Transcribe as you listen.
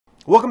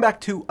Welcome back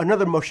to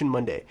another Motion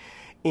Monday.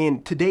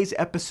 In today's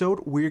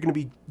episode, we're going to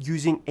be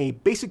using a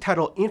basic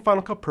title in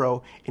Final Cut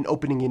Pro and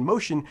opening in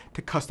Motion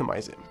to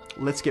customize it.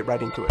 Let's get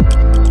right into it.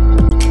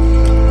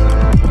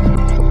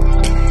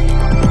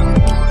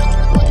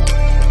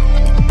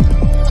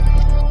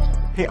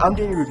 Hey, I'm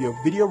Danny Rubio,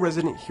 video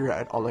resident here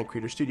at Online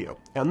Creator Studio.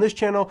 And on this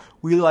channel,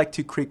 we like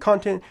to create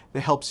content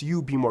that helps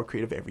you be more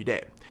creative every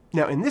day.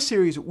 Now, in this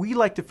series, we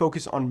like to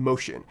focus on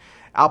Motion,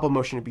 Apple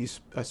Motion to be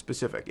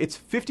specific. It's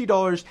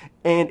 $50,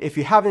 and if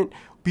you haven't,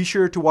 be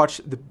sure to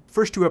watch the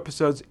first 2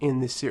 episodes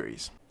in this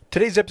series.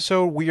 Today's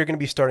episode, we are going to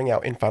be starting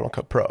out in Final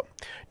Cut Pro.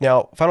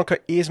 Now, Final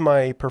Cut is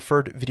my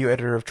preferred video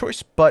editor of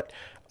choice, but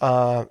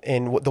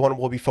and the one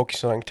we'll be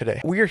focusing on today.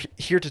 We are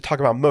here to talk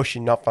about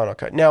Motion, not Final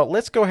Cut. Now,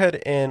 let's go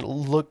ahead and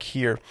look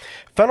here.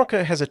 Final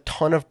Cut has a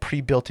ton of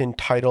pre-built-in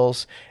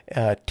titles,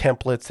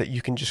 templates that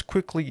you can just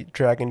quickly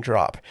drag and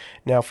drop.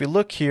 Now, if we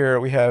look here,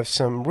 we have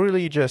some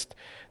really just,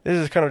 this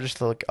is kind of just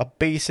like a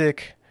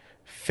basic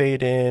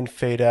fade in,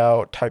 fade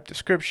out type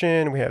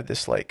description. We have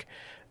this like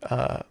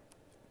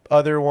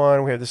other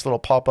one. We have this little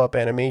pop-up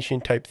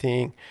animation type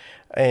thing.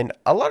 And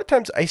a lot of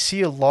times I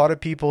see a lot of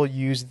people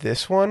use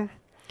this one.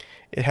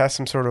 It has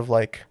some sort of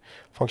like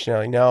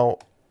functionality. Now,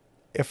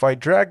 if I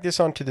drag this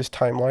onto this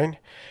timeline,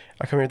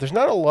 I come here, there's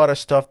not a lot of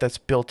stuff that's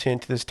built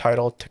into this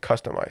title to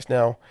customize.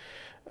 Now,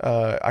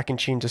 I can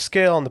change the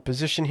scale and the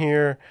position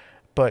here,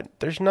 but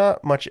there's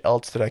not much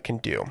else that I can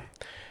do.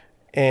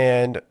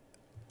 And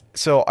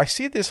so I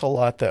see this a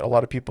lot, that a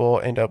lot of people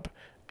end up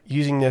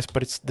using this,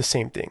 but it's the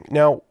same thing.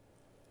 Now,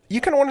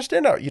 you kind of want to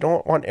stand out. You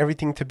don't want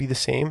everything to be the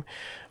same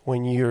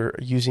when you're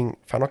using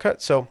Final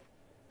Cut. So,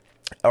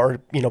 or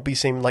be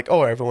saying like,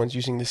 oh, everyone's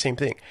using the same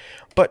thing,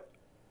 but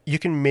you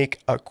can make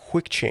a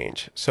quick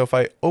change. So if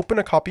I open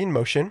a copy in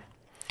Motion,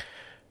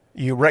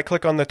 you right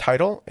click on the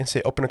title and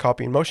say open a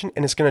copy in Motion,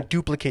 and it's going to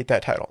duplicate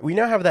that title. We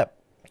now have that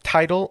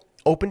title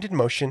opened in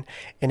Motion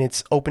and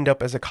it's opened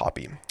up as a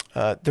copy.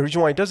 The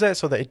reason why it does that is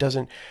so that it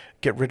doesn't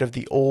get rid of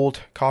the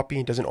old copy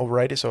and doesn't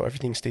overwrite it, so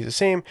everything stays the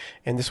same,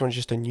 and this one's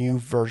just a new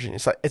version.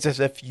 It's as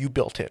if you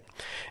built it.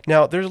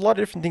 Now, there's a lot of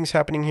different things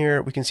happening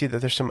here. We can see that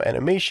there's some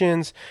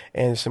animations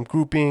and some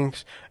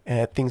groupings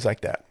and things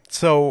like that.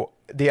 So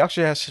they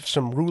actually have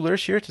some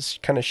rulers here to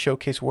kind of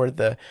showcase where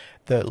the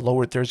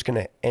lower third is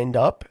going to end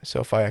up.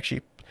 So if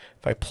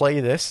I play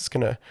this, it's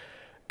going to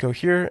go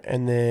here,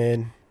 and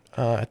then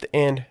at the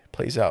end it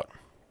plays out,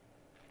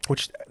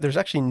 which there's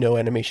actually no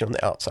animation on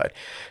the outside.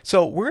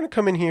 So we're going to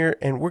come in here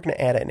and we're going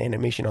to add an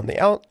animation on the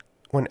out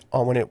when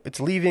it's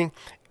leaving,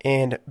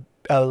 and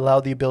allow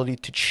the ability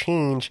to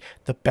change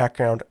the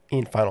background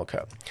in Final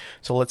Cut.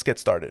 So let's get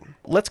started.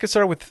 Let's get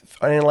started with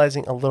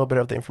analyzing a little bit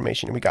of the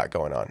information we got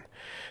going on.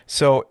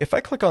 So if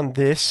I click on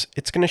this,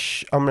 it's going to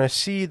I'm going to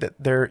see that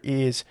there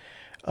is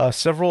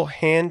several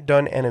hand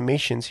done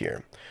animations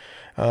here.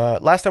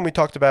 Last time we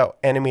talked about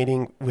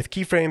animating with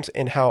keyframes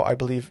and how I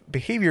believe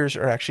behaviors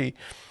are actually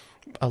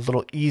a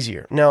little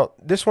easier. Now,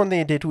 this one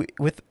they did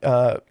with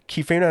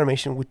keyframe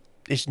animation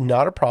is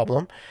not a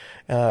problem,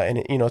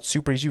 and it's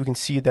super easy. We can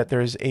see that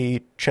there's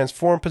a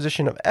transform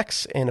position of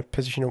X and a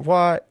position of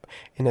Y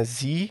and a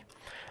Z,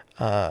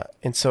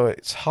 and so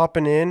it's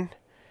hopping in,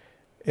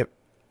 it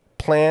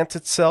plants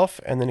itself,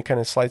 and then it kind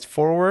of slides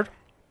forward.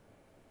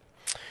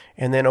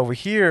 And then over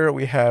here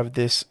we have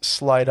this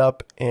slide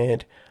up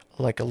and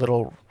like a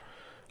little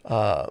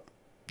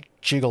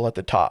jiggle at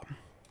the top.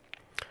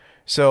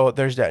 So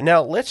there's that.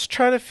 Now let's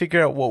try to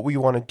figure out what we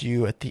want to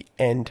do at the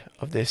end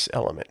of this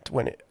element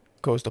when it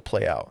goes to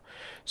play out.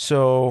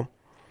 So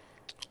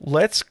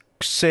let's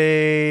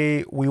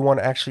say we want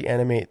to actually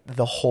animate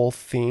the whole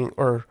thing,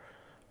 or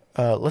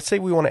let's say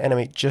we want to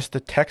animate just the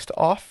text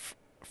off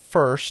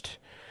first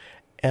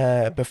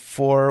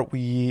before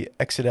we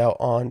exit out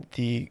on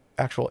the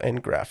actual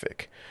end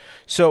graphic.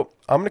 So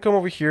I'm going to come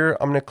over here.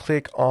 I'm going to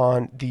click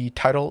on the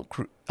title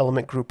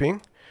element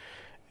grouping,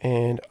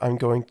 and I'm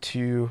going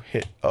to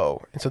hit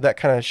O. And so that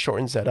kind of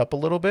shortens that up a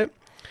little bit.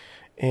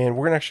 And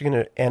we're actually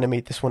going to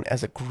animate this one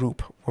as a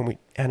group when we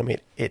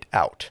animate it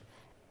out.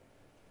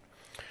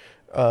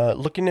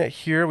 Looking at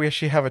here, we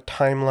actually have a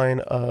timeline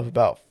of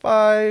about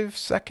 5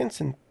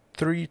 seconds and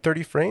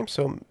 30 frames,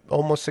 so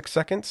almost 6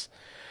 seconds.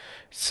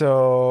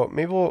 So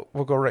maybe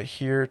we'll go right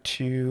here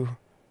to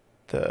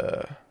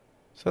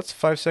so that's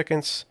 5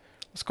 seconds.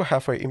 Let's go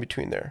halfway in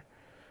between there.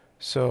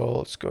 So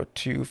let's go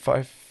to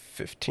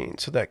 5:15.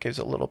 So that gives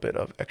a little bit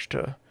of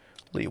extra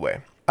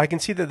leeway. I can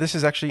see that this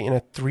is actually in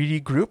a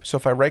 3D group. So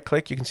if I right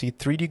click, you can see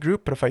 3D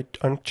group, but if I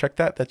uncheck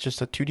that, that's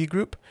just a 2D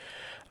group.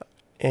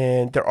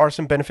 And there are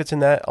some benefits in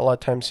that. A lot of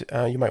times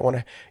you don't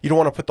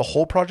want to put the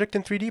whole project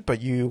in 3D,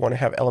 but you want to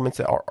have elements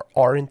that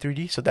are in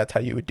 3D. So that's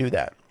how you would do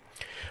that.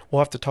 We'll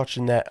have to touch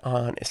on that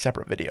on a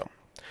separate video.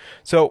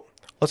 So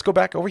let's go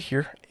back over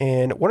here.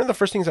 And one of the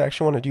first things I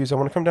actually want to do is I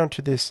want to come down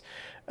to this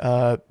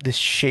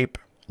shape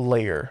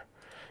layer.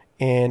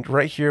 And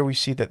right here we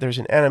see that there's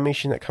an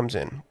animation that comes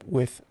in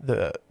with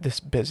this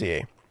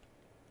Bezier.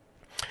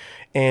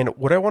 And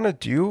what I want to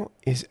do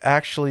is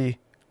actually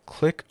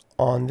click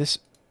on this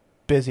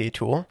Bezier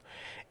tool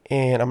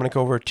and I'm going to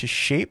go over to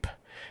shape,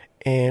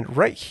 and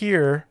right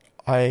here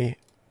I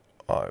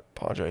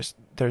apologize.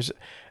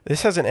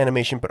 This has an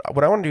animation, but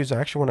what I want to do is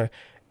I actually want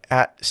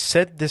to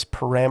set this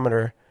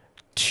parameter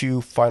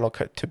to Final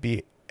Cut to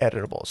be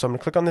editable. So I'm going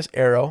to click on this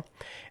arrow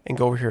and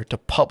go over here to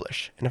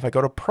publish. And if I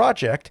go to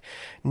project,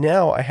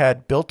 now I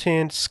had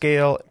built-in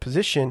scale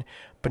position,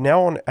 but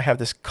now I have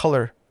this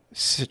color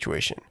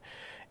situation.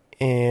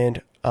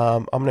 And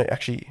I'm going to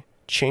actually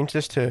change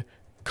this to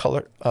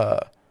color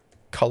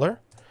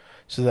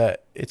so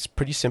that it's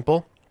pretty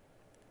simple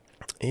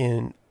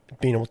in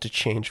being able to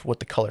change what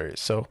the color is.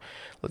 So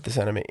let this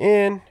animate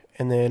in,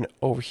 and then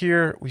over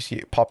here we see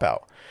it pop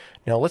out.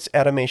 Now let's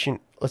add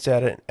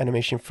an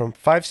animation from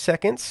 5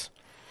 seconds,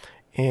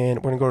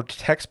 and we're gonna go to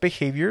text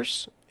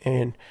behaviors,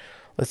 and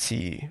let's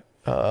see,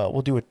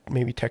 we'll do it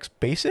maybe text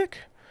basic.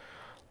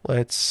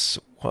 Let's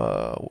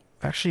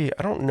actually,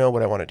 I don't know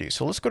what I want to do,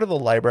 so let's go to the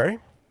library,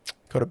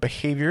 go to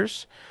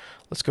behaviors,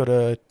 let's go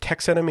to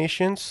text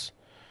animations,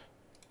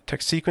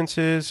 text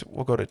sequences,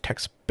 we'll go to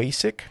text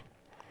basic,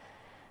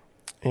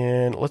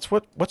 and let's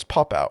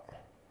pop out.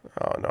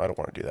 Oh no, I don't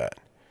want to do that.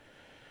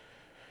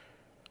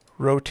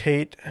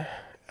 Rotate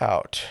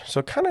out.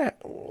 So kind of,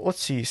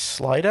 let's see,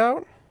 slide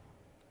out.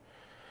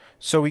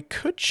 So we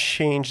could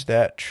change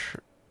that.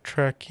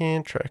 Track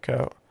in, track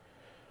out.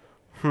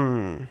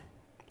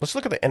 Let's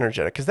look at the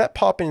energetic, because that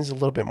pop in is a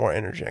little bit more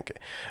energetic.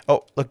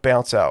 Oh, look,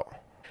 bounce out.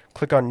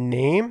 Click on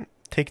name,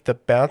 take the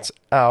bounce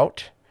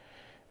out,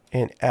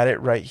 and add it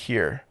right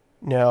here.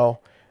 Now,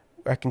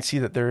 I can see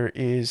that there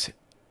is,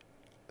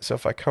 so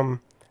if I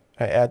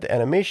add the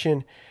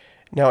animation,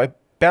 now it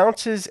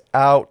bounces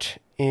out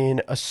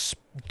in a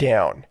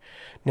down.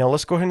 Now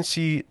let's go ahead and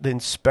see the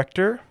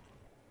inspector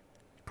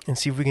and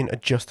see if we can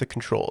adjust the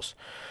controls.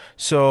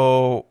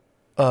 So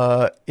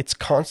it's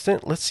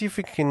constant. Let's see if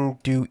we can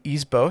do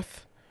ease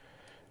both,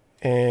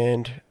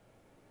 and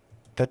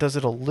that does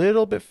it a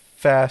little bit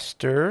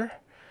faster.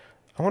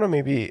 I want to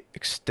maybe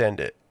extend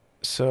it.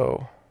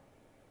 So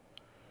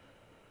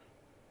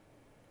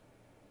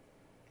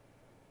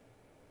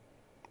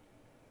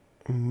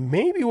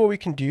maybe what we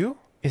can do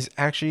is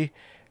actually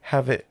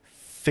have it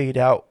fade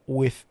out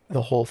with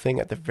the whole thing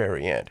at the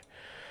very end.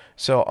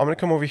 So I'm going to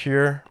come over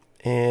here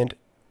and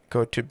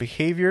go to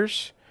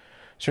behaviors.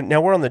 So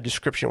now we're on the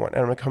description one, and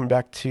I'm going to come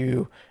back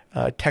to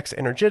text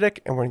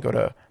energetic, and we're going to go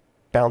to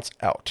bounce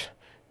out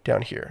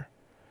down here.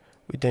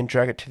 We then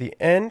drag it to the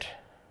end.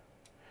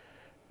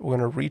 We're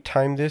going to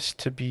retime this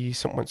to be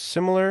somewhat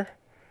similar,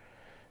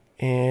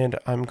 and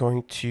I'm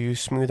going to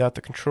smooth out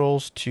the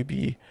controls to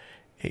be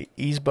a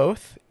ease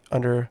both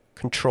under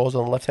controls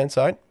on the left hand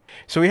side.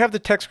 So we have the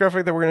text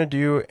graphic that we're going to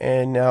do,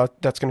 and now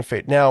that's going to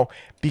fade. Now,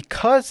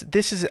 because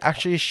this is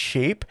actually a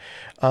shape,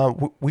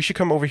 we should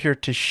come over here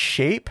to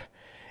shape,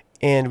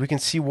 and we can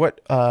see what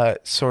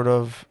sort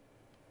of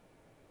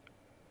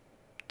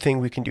thing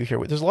we can do here.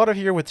 There's a lot of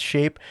here with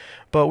shape,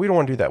 but we don't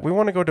want to do that. We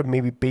want to go to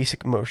maybe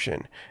basic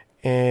motion,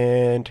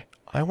 and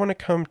I want to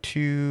come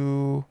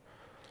to,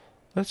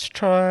 let's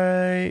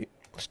do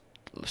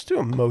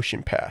a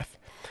motion path.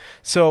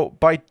 So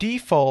by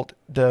default,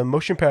 the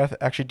motion path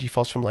actually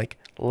defaults from like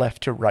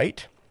left to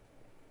right.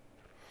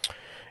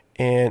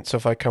 And so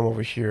if I come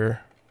over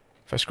here,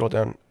 if I scroll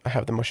down, I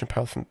have the motion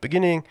path from the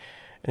beginning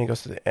and it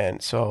goes to the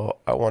end. So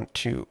I want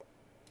to,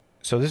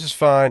 so this is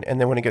fine. And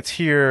then when it gets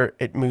here,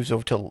 it moves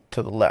over to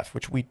the left,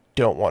 which we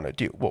don't want to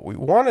do. What we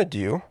want to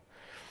do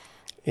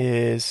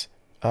is,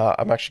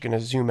 I'm actually going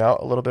to zoom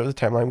out a little bit of the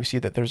timeline. We see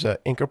that there's an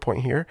anchor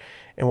point here.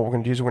 And what we're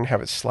going to do is we're going to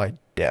have it slide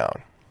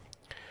down.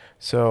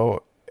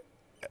 So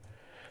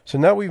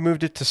now we've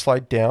moved it to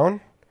slide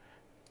down.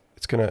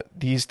 It's gonna,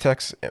 these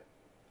texts, they're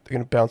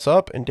gonna bounce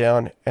up and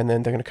down, and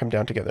then they're gonna come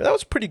down together. That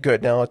was pretty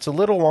good. Now it's a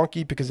little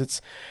wonky because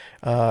it's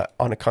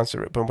on a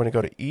constant root, but I'm gonna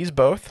go to ease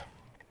both,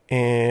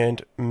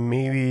 and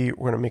maybe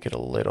we're gonna make it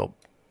a little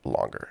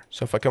longer.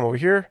 So if I come over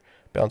here,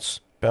 bounce,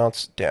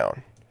 bounce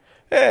down.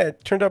 Hey,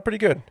 it turned out pretty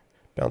good.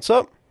 Bounce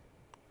up,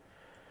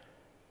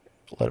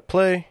 let it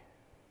play,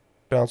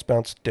 bounce,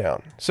 bounce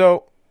down.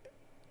 So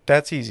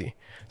that's easy.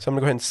 So I'm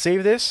gonna go ahead and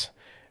save this.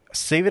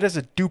 Save it as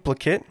a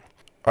duplicate.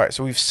 All right,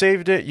 so we've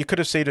saved it. You could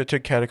have saved it to a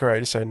category. I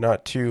decided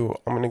not to.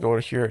 I'm going to go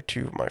here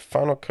to my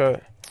Final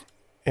Cut,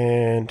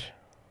 and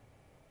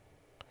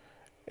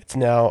it's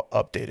now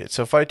updated.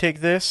 So if I take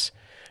this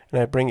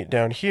and I bring it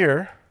down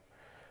here,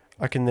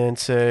 I can then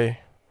say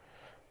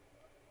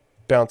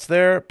bounce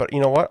there. But you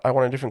know what? I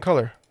want a different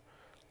color.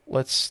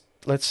 Let's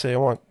say I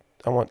want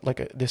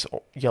like this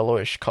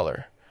yellowish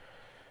color.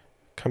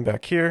 Come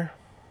back here.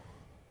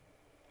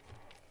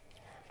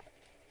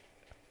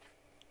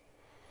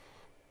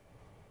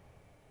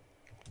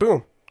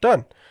 Boom,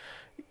 done.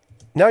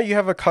 Now you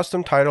have a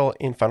custom title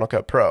in Final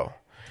Cut Pro,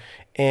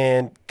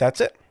 and that's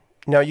it.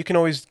 Now you can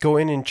always go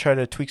in and try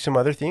to tweak some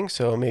other things.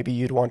 So maybe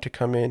you'd want to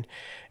come in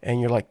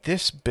and you're like,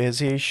 this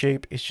Bezier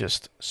shape is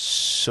just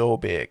so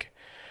big.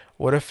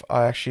 What if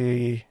I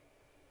actually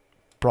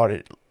brought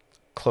it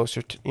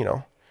closer to, you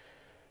know,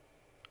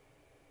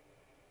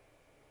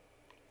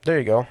 there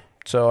you go.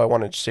 So I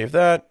wanted to save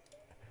that,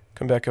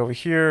 come back over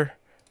here,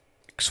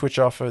 switch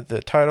off of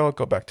the title,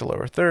 go back to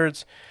lower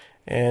thirds,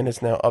 and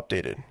it's now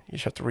updated. You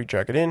just have to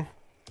re-drag it in.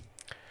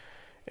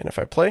 And if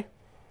I play,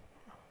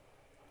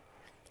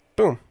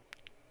 boom,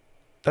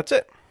 that's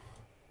it.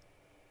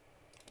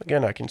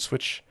 Again, I can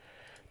switch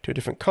to a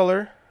different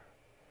color,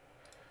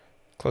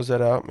 close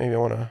that out. Maybe I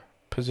want to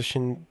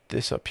position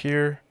this up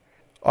here.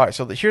 All right,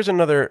 so here's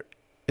another,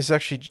 it's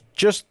actually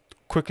just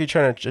quickly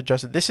trying to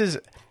adjust it. This is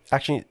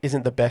actually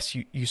isn't the best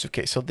use of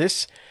case. So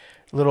this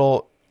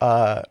little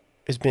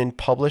has been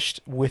published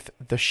with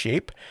the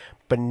shape,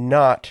 but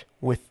not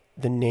with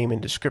the name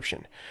and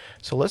description.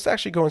 So let's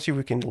actually go and see if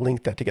we can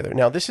link that together.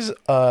 Now this is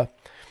a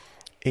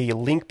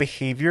link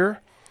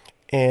behavior,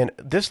 and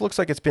this looks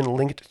like it's been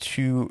linked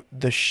to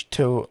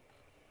the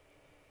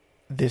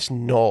this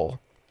null,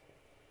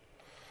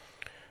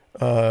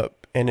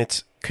 and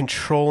it's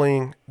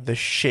controlling the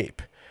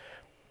shape.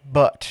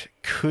 But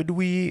could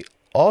we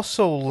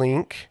also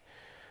link,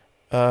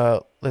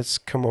 let's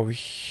come over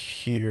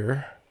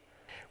here.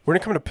 We're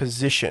gonna come to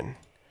position,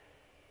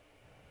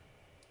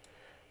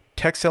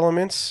 text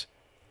elements,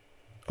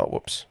 oh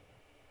whoops,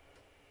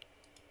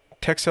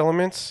 text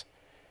elements.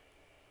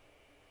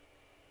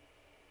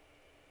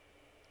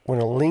 We're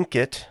gonna link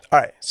it. All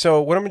right,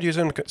 so what I'm gonna do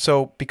is,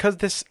 so because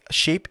this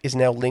shape is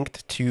now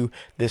linked to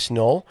this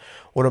null,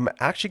 what I'm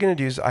actually gonna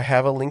do is I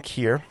have a link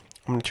here.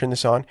 I'm gonna turn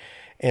this on,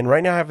 and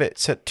right now I have it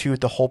set to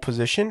the whole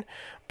position,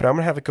 but I'm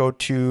gonna have it go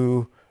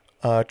to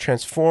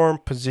transform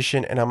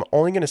position, and I'm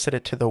only gonna set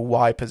it to the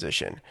Y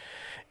position.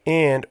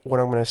 And what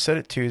I'm gonna set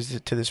it to is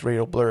to this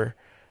radial blur,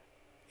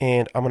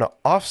 and I'm gonna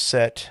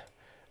offset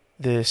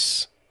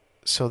this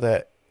so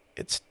that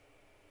it's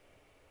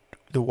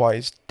the Y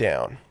is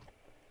down.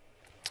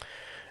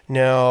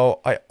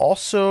 Now, I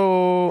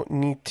also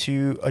need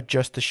to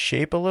adjust the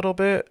shape a little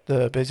bit,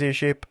 the Bezier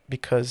shape,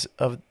 because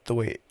of the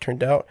way it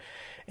turned out.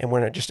 And we're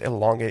going to just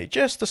elongate it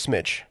just a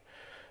smidge.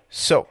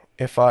 So,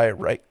 if I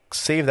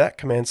save that,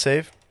 Command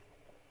Save,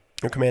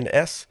 or Command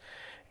S,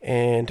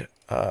 and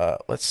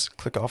let's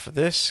click off of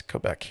this, go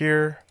back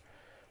here,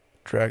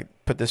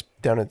 put this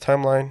down in the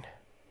timeline.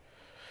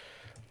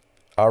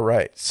 All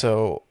right,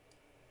 so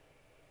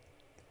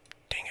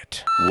dang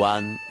it.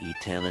 One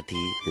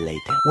eternity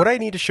later. What I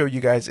need to show you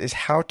guys is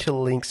how to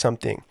link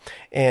something.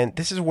 And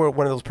this is where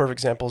one of those perfect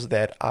examples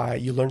that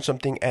you learn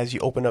something as you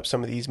open up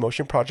some of these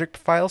Motion project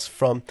files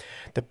from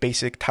the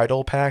basic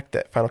title pack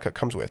that Final Cut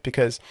comes with.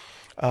 Because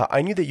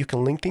I knew that you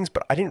can link things,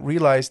 but I didn't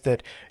realize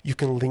that you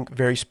can link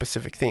very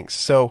specific things.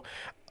 So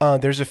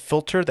there's a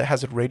filter that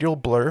has a radial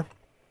blur.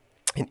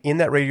 And in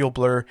that radial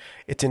blur,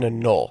 it's in a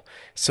null.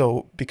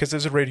 So because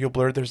there's a radial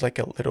blur, there's like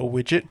a little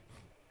widget.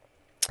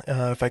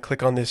 If I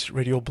click on this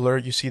radial blur,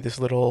 you see this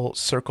little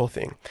circle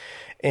thing.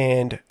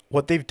 And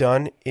what they've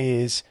done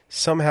is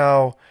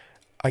somehow,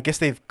 I guess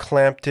they've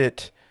clamped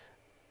it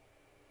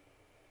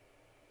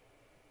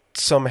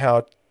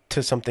somehow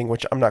to something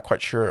which I'm not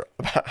quite sure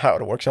about how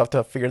it works. I'll have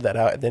to figure that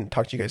out and then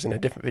talk to you guys in a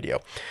different video.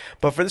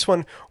 But for this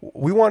one,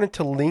 we wanted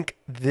to link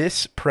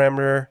this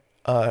parameter.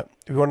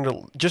 We wanted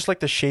to, just like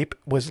the shape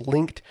was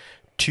linked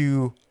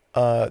to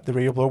the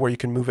radial blur where you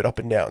can move it up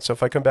and down. So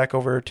if I come back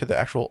over to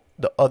the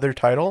other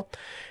title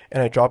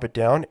and I drop it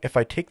down, if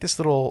I take this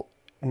little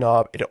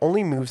knob, it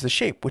only moves the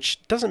shape,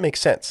 which doesn't make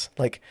sense.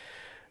 Like,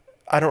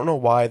 I don't know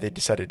why they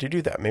decided to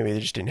do that. Maybe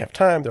they just didn't have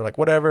time. They're like,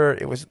 whatever.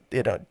 It was,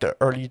 the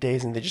early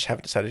days, and they just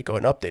haven't decided to go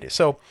and update it.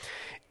 So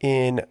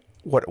in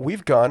what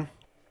we've gone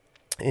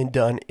and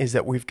done is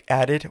that we've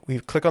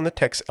click on the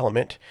text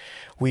element,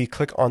 we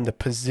click on the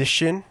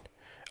position,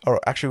 or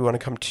actually we want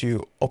to come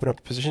to open up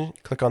the position,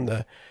 click on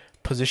the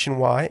position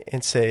Y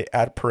and say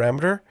add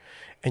parameter,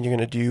 and you're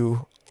going to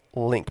do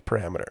link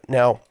parameter.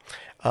 Now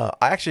I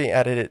actually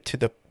added it to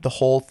the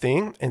whole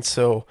thing, and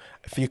so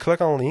if you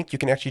click on link, you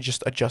can actually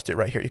just adjust it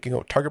right here. You can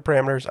go target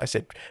parameters. I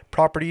said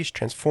properties,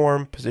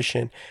 transform,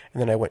 position,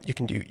 and then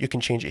you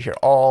can change it here,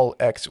 all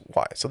X,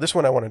 Y. So this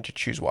one I wanted to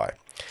choose Y.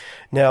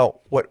 Now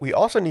what we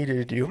also needed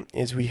to do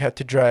is we had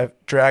to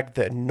drag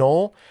the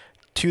null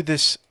to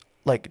this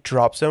like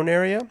drop zone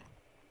area,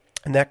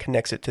 and that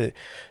connects it to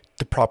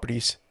the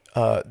properties,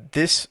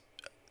 this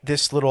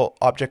little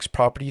object's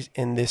properties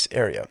in this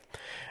area.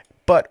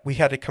 But we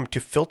had to come to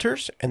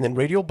filters and then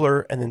radial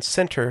blur and then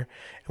center,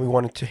 and we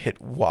wanted to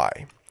hit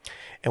Y.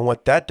 And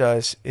what that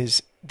does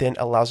is then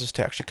allows us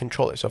to actually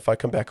control it. So if I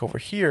come back over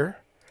here,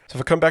 so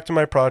if I come back to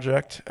my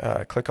project,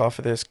 click off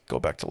of this, go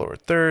back to lower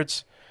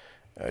thirds,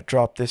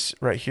 drop this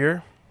right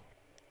here.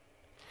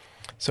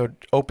 So it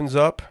opens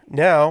up.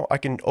 Now I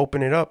can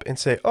open it up and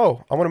say,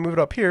 oh, I want to move it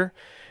up here.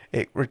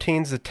 It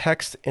retains the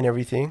text and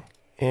everything.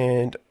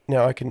 And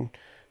now I can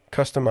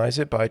customize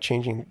it by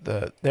changing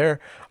there.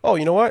 Oh,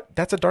 you know what?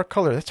 That's a dark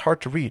color. That's hard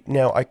to read.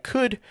 Now I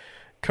could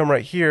come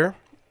right here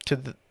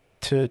to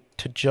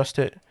adjust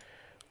it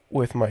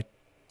with my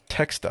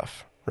text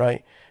stuff,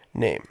 right?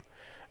 Name,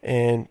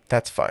 and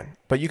that's fine.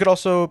 But you could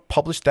also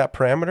publish that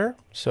parameter.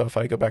 So if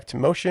I go back to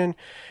motion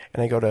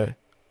and I go to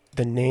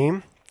the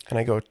name and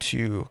I go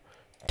to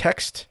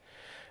text,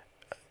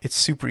 it's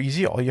super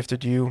easy. All you have to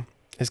do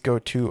is go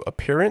to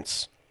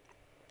appearance,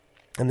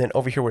 And then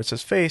over here where it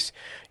says face,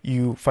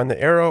 you find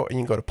the arrow and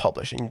you can go to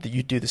publish. And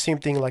you do the same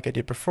thing like I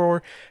did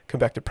before. Come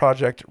back to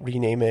project,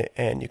 rename it,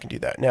 and you can do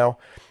that. Now,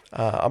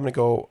 I'm going to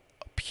go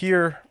up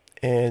here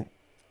and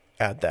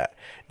add that.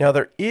 Now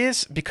there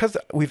is, because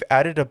we've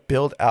added a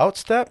build out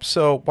step,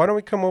 so why don't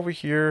we come over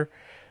here,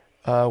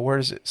 where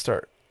does it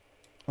start?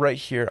 Right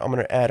here, I'm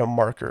going to add a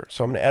marker.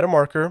 So I'm going to add a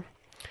marker.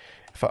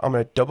 I'm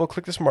going to double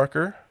click this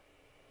marker,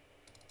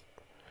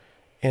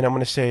 and I'm going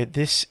to say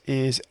this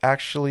is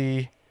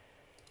actually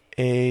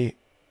a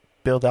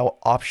build out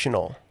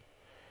optional,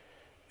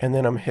 and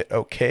then I'm going to hit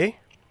OK.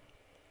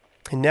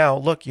 And now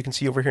look, you can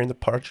see over here in the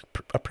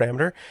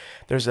parameter,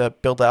 there's a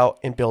build out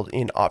and build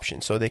in option.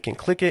 So they can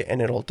click it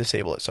and it'll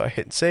disable it. So I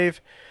hit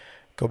save,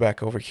 go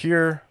back over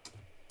here,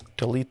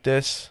 delete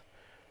this,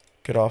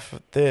 get off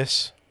of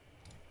this.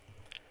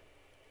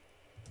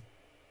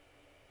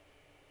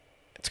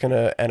 It's going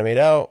to animate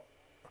out.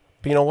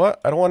 But you know what?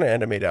 I don't want to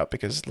animate out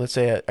because let's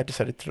say I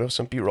decided to throw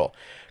some B-roll.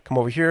 Come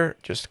over here,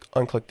 just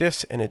unclick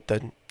this, and it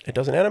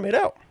doesn't animate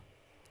out.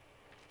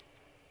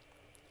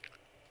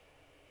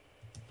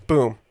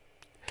 Boom.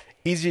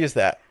 Easy as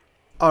that.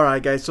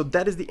 Alright guys, so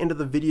that is the end of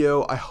the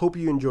video. I hope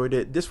you enjoyed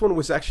it. This one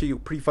was actually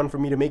pretty fun for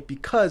me to make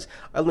because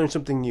I learned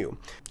something new.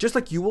 Just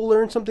like you will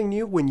learn something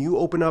new when you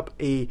open up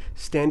a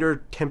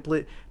standard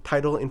template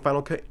title in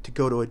Final Cut to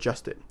go to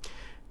adjust it.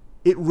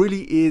 It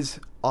really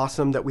is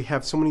awesome that we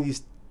have so many of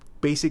these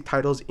basic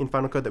titles in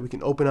Final Cut that we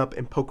can open up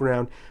and poke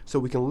around so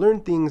we can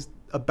learn things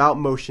about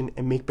motion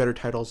and make better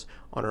titles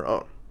on our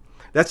own.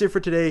 That's it for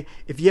today.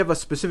 If you have a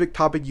specific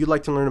topic you'd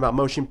like to learn about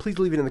motion, please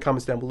leave it in the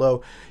comments down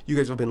below. You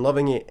guys have been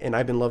loving it, and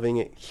I've been loving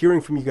it, hearing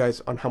from you guys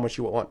on how much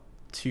you want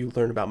to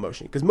learn about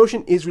motion. Because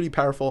motion is really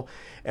powerful,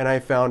 and I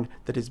found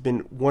that it's been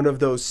one of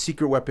those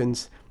secret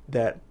weapons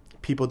that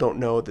people don't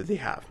know that they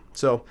have.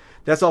 So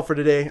that's all for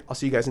today. I'll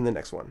see you guys in the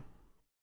next one.